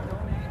link to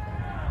donate.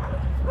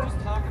 Just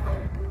talk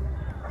about it.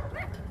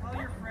 Tell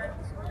your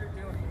friends what you're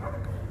doing.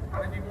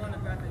 And I'd be willing to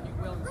bet that you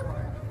will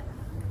inspire them.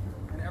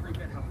 And every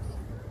bit helps.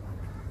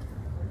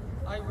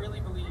 I really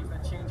believe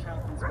that change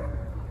happens when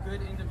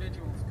good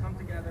individuals come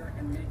together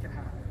and make it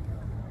happen.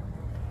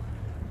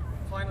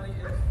 Finally,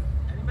 if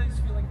anybody's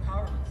feeling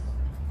powerless,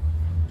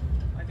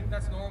 I think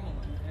that's normal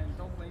and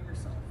don't blame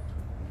yourself.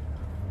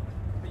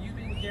 But you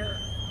being here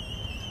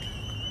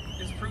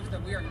is proof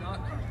that we are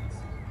not powerless.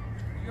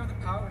 You have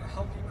the power to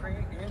help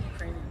Ukraine and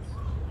Ukrainians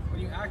when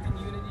you act in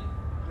unity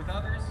with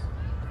others,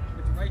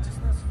 with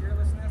righteousness,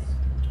 fearlessness,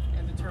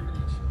 and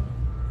determination.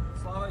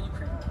 Slava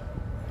Ukraine.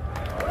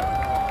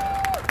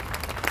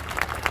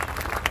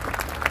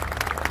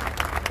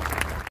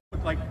 I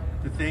would like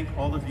to thank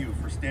all of you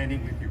for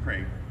standing with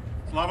Ukraine.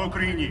 Slava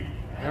Ukraini!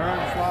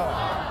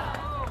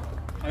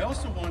 I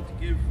also want to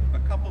give a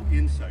couple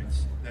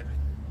insights that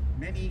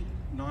many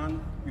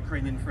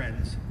non-Ukrainian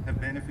friends have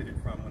benefited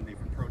from when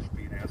they've approached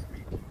me and asked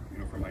me,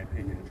 for my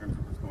opinion in terms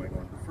of what's going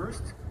on. The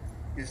first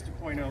is to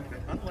point out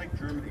that unlike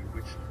Germany,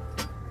 which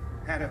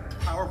had a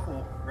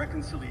powerful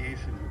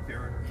reconciliation with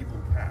their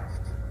evil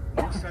past,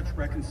 no such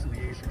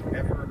reconciliation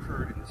ever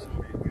occurred in the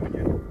Soviet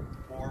Union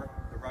or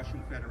the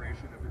Russian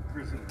Federation of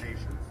Imprisoned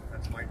Nations.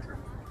 That's my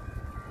term.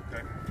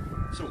 Okay?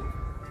 So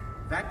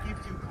that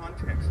gives you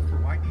context for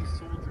why these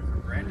soldiers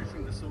are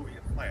brandishing the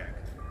Soviet flag,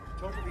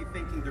 totally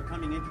thinking they're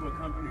coming into a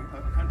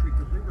country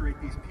to liberate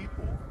these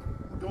people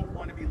who don't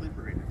want to be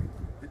liberated.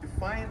 The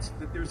defiance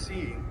that they're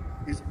seeing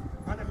is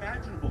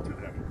unimaginable to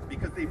them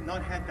because they've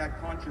not had that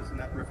conscience and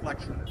that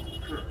reflection that's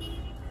occurred.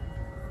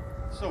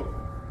 So,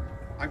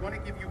 I want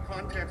to give you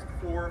context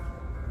for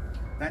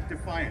that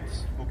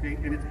defiance, okay?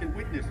 And it's been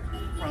witnessed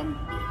from,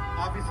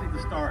 obviously,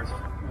 the stars.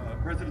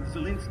 President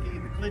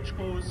Zelensky, the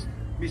Klitschkos,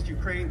 Miss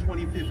Ukraine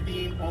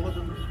 2015, all of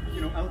them,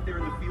 out there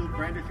in the field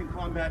brandishing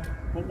combat.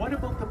 But what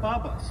about the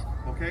babas,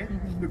 okay?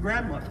 The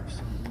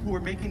grandmothers who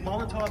are making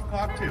Molotov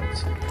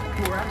cocktails,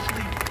 who are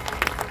actually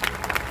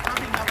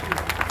coming up with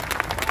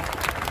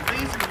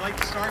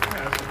lazy-like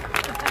sarcasm,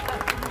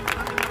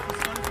 coming up with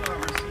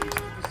sunflower seeds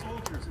to the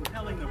soldiers and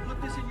telling them,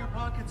 put this in your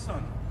pocket,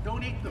 son,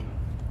 don't eat them.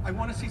 I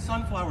want to see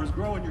sunflowers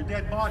grow in your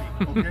dead body,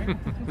 okay?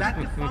 That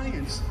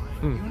defiance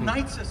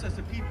unites us as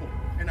a people.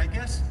 And I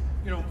guess,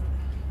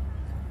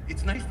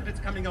 it's nice that it's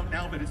coming out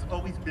now, but it's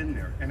always been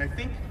there. And I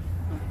think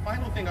the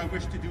final thing I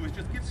wish to do is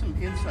just give some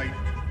insight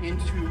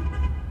into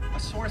a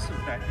source of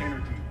that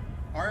energy.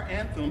 Our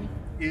anthem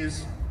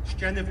is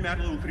Szczęść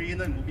Matla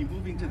Ukraina, and we'll be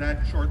moving to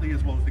that shortly,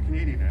 as well as the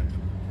Canadian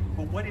anthem.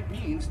 But what it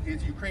means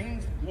is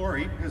Ukraine's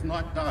glory has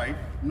not died,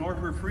 nor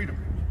her freedom.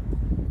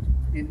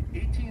 In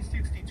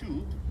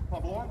 1862,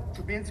 Pavlo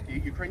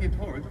Chubinsky, Ukrainian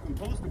poet,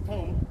 composed a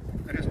poem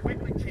that has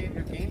quickly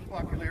gained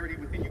popularity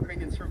within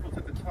Ukrainian circles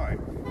at the time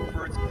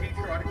for its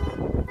patriotic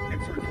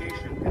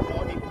exhortation and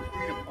longing for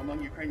freedom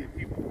among Ukrainian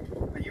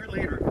people. A year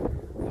later,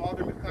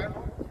 Father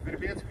Mikhailo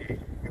Verbinsky,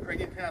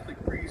 Ukrainian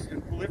Catholic priest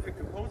and prolific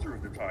composer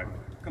of the time,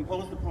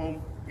 composed the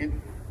poem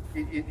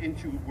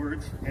into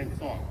words and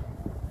song.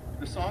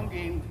 The song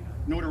gained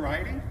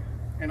notoriety,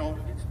 and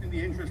in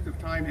the interest of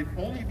time, it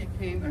only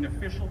became an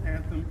official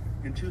anthem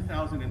in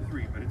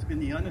 2003, but it's been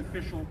the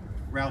unofficial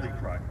rally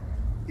cry.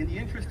 In the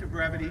interest of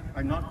brevity,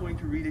 I'm not going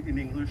to read it in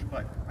English,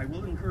 but I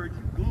will encourage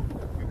you to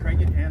Google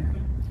Ukrainian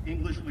anthem,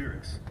 English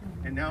lyrics.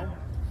 And now,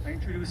 I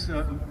introduce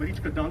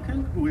Marichka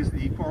Duncan, who is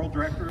the choral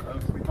director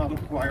of the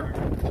Republic Choir,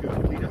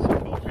 to lead us in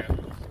both anthems.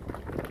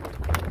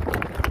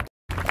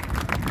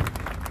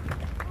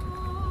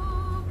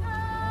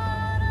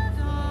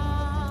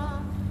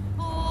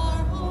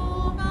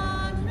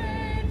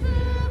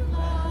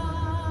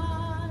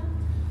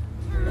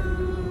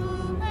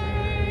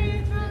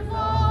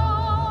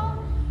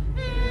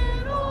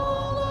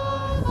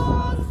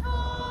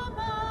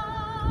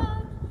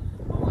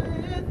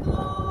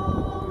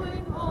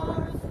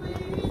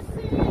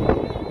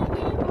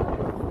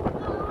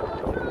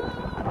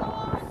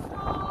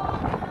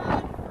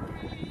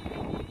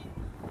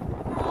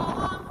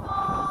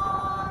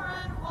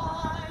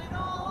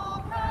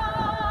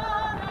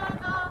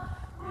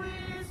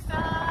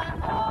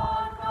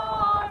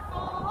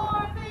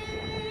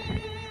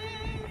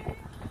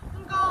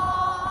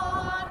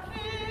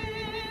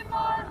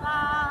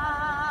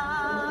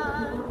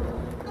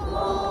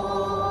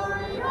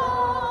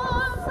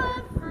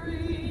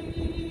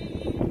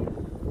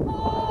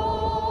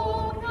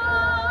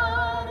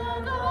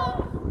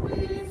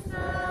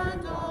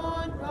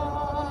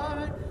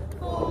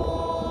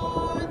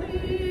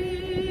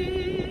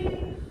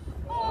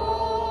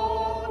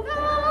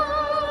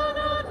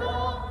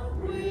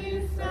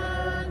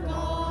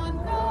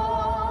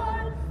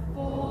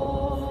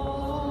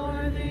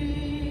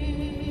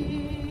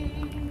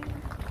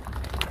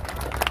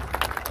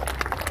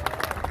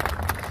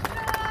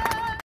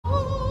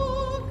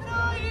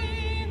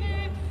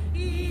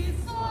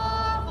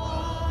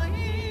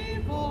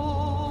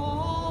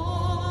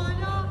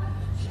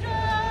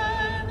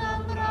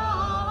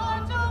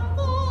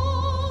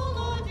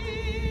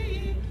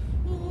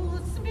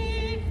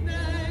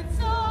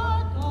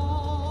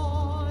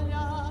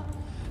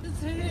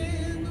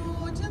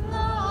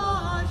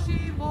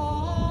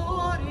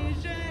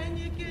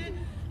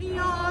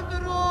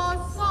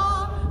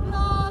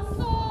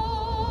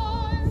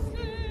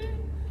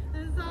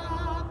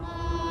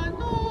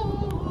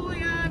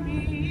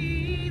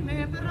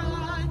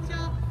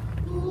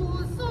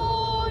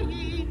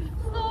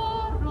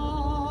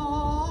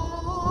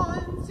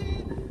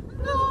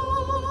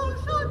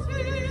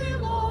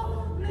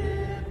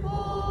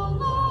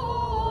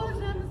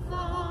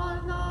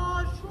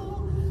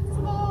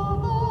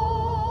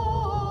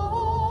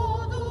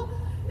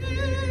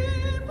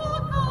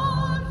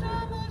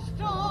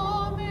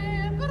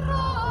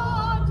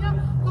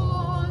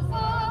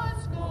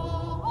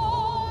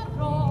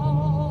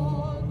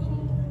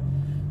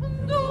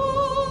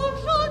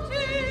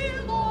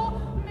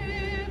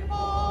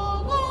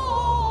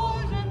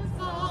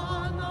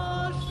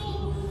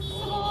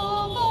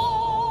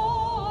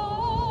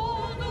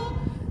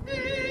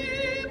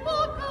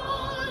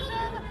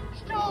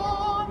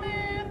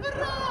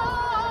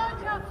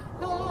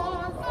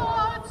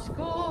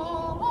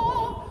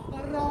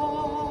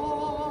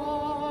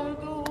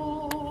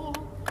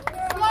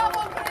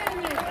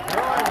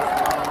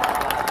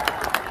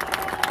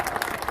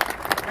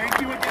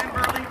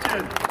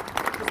 Burlington.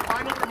 Just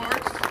final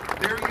remarks.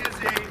 There is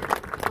a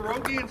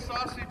pierogi and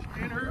sausage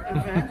dinner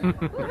event.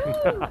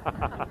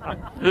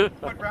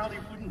 What rally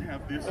wouldn't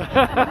have this?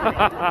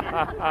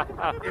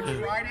 It's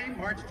Friday,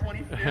 March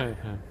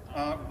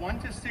 25th, 1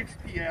 to 6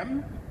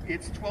 p.m.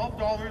 It's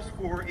 $12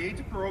 for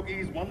 8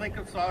 pierogies, 1 link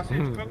of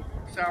sausage, cooked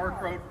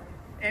sauerkraut.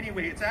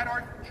 Anyway, it's at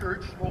our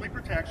church, Holy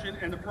Protection,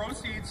 and the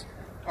proceeds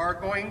are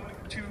going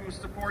to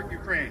support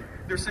Ukraine.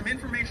 There's some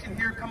information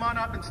here. Come on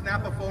up and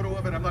snap a photo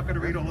of it. I'm not going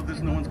to read all of this.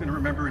 No one's going to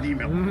remember an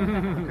email.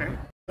 Okay.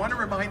 I want to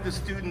remind the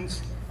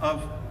students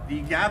of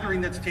the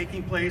gathering that's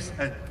taking place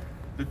at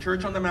the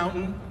Church on the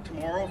Mountain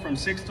tomorrow from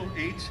 6 till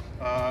 8.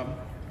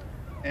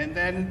 And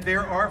then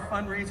there are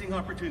fundraising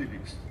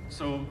opportunities.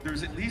 So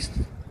there's at least,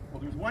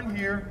 well, there's one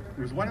here,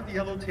 there's one at the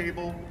yellow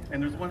table,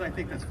 and there's one I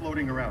think that's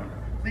floating around.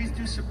 Please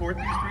do support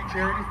these 3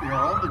 charities. They are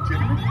all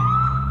legitimate,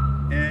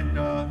 and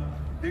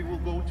they will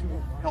go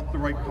to help the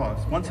right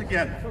cause. Once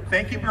again,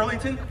 thank you,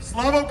 Burlington.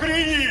 Slava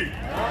Ukraini!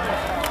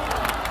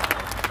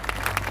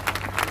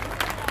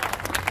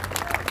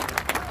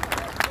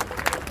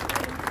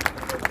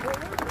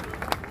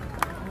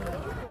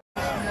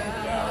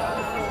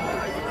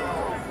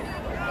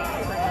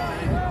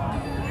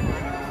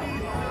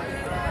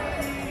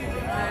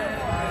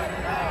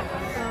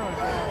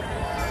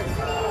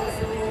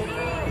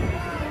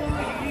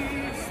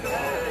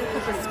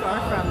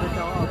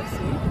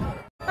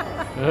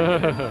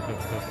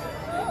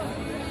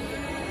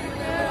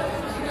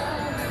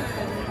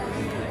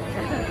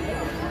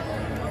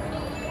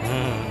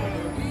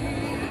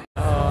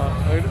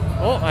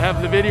 Oh, I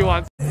have the video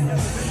on.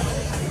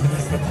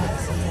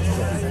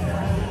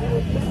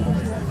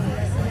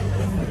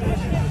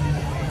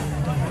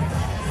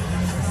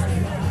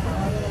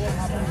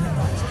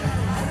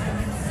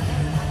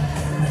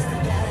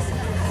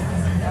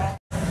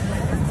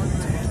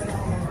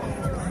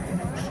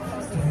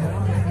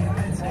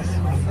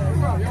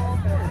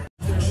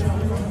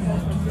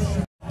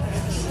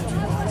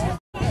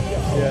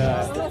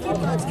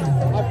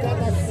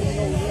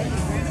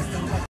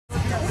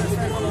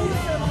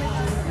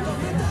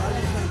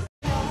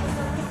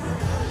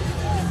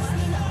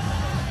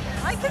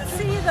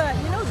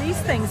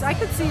 I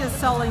could see us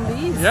selling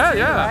these. Yeah, too,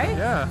 yeah, right?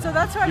 yeah. So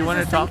that's why you I was want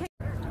to just talk?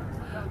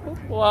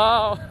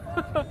 Wow.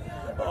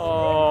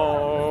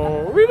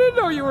 Oh, we didn't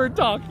know you were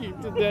talking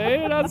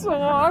today. That's so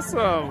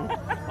awesome.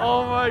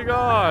 Oh my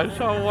gosh,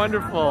 how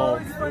wonderful. Well,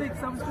 it's funny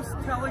because I was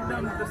just telling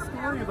them the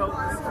story about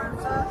the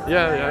sponsor.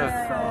 Yeah,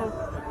 yeah. So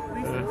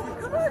Lisa's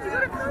like, come on, you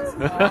gotta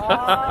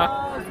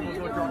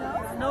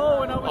come.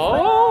 No, and I was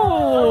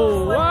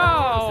oh,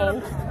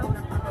 wow.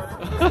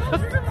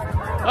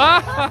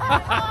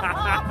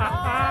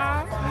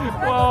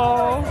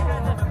 Whoa.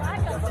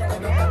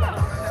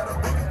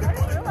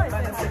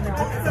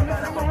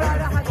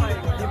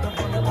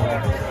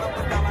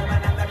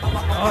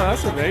 Oh,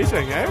 that's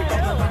amazing, eh?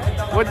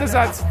 What does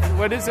that,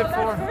 what is it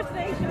for?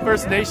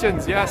 First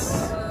Nations,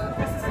 yes.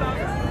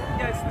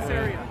 Yes, this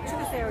area.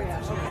 This area.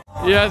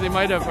 Yeah, they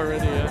might have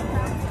already, yeah.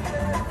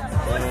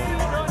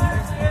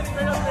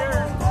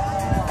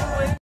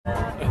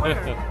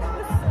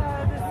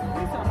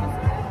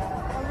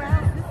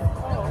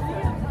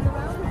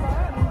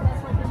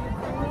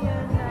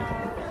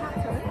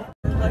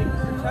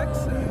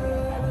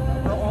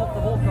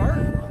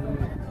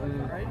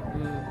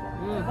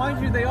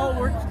 Mind you, they all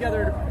work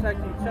together to protect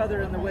each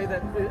other in the way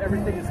that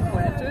everything is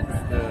planted.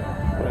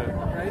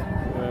 Right?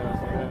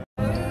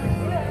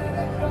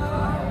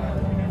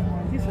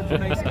 He's such a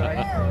nice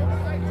guy.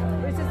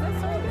 Which is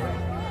this one?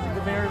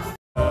 The mayor's.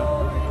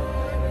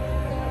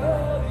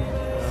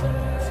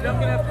 So I'm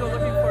gonna have to go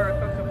look